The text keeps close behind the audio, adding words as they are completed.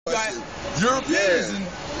got Europeans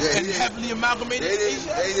and heavily amalgamated Asians.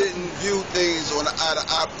 They didn't view things on out of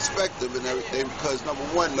our perspective and everything because, number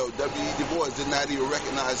one, though, W.E. Du Bois did not even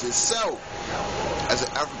recognize himself as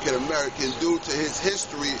an African American due to his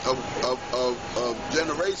history of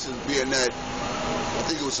generations, being that I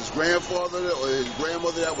think it was his grandfather or his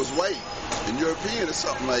grandmother that was white and European or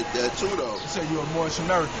something like that too, though. You said you're a Moorish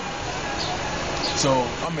American. So,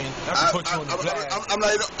 I mean, that's to put you on the glass. I'm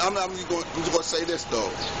just going to say this,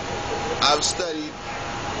 though. I've studied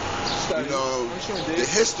the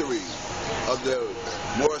history of the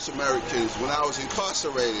Moorish Americans when I was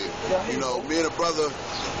incarcerated. You know, me and a brother,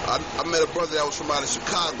 I met a brother that was from out of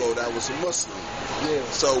Chicago that was a Muslim. Yeah.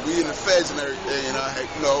 So we in the feds and everything, and I had,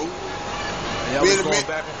 me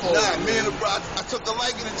and the brother, I took a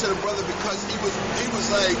liking to the brother because he was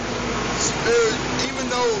like, even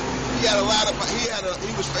though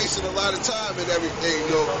he was facing a lot of time and everything,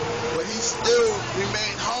 but he still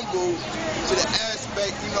remained humble to the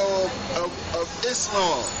aspect, of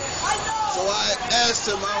Islam. So I asked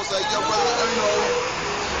him, I was like, yo, brother,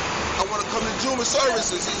 I want to come to Juma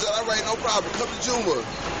services. He said, all right, no problem, come to Juma.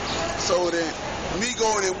 So then, me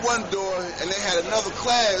going in one door, and they had another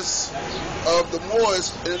class of the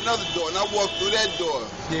Moors in another door, and I walked through that door.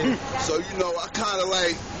 Yeah. So, I kind of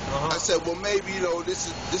like, I said, well, maybe,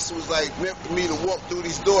 this was like meant for me to walk through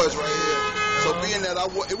these doors right here. So being that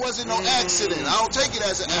it wasn't no accident. I don't take it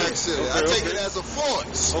as an accident. I take it as a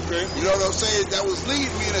force. Okay. You know what I'm saying? That was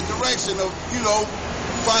leading me in a direction of,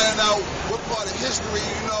 finding out what part of history,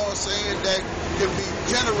 that can be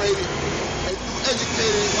generated and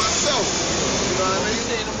educated myself. You know what I mean? You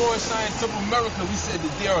say in the Moorish Science of America, we said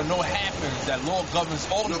that there are no happens, that law governs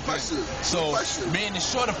all of them. So, man is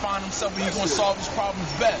sure to find himself and he's going to solve his problems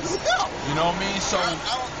best. No doubt. You know what I mean? So I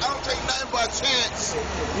don't take nothing by chance.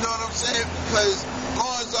 You know what I'm saying? Because as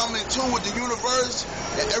long as I'm in tune with the universe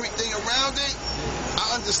and everything around it,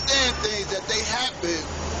 I understand things that they happen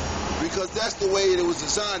because that's the way it was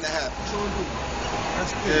designed to happen.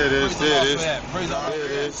 That's good. It is. Praise God. It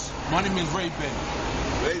is. My name is Ray Bey.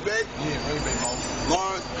 Ray Bey? Yeah, Ray Bey.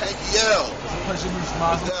 Lawrence Pinckey-EL. Pleasure to meet you,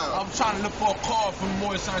 Miles. I'm trying to look for a card from the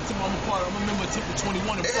Moorish Science. I'm a member of Temple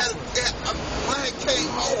 21 in Brooklyn. When I came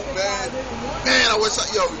home, man, I was like,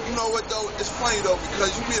 yo, you know what, though? It's funny, though, because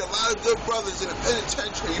you meet a lot of good brothers in the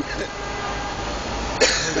penitentiary, man.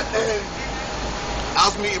 And I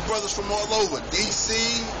was meeting brothers from all over,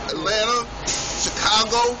 D.C., Atlanta,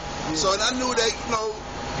 Chicago. Yeah. So, and I knew that,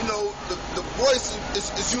 the voice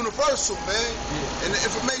is universal, man. Yeah. And the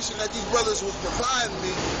information that these brothers was providing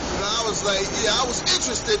me, I was like, I was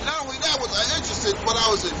interested. Not only that was I interested, but I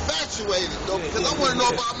was infatuated, though, because I want to know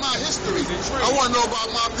about my history. I want to know about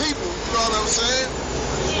my people. You know what I'm saying?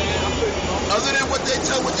 Other than what they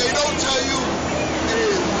don't tell you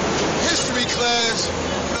in history class,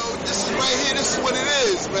 this is right here, this is what it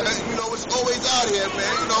is, man. It's always out here,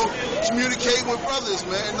 man. Communicating with brothers,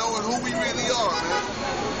 man, knowing who we really are, man.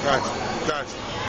 Gotcha.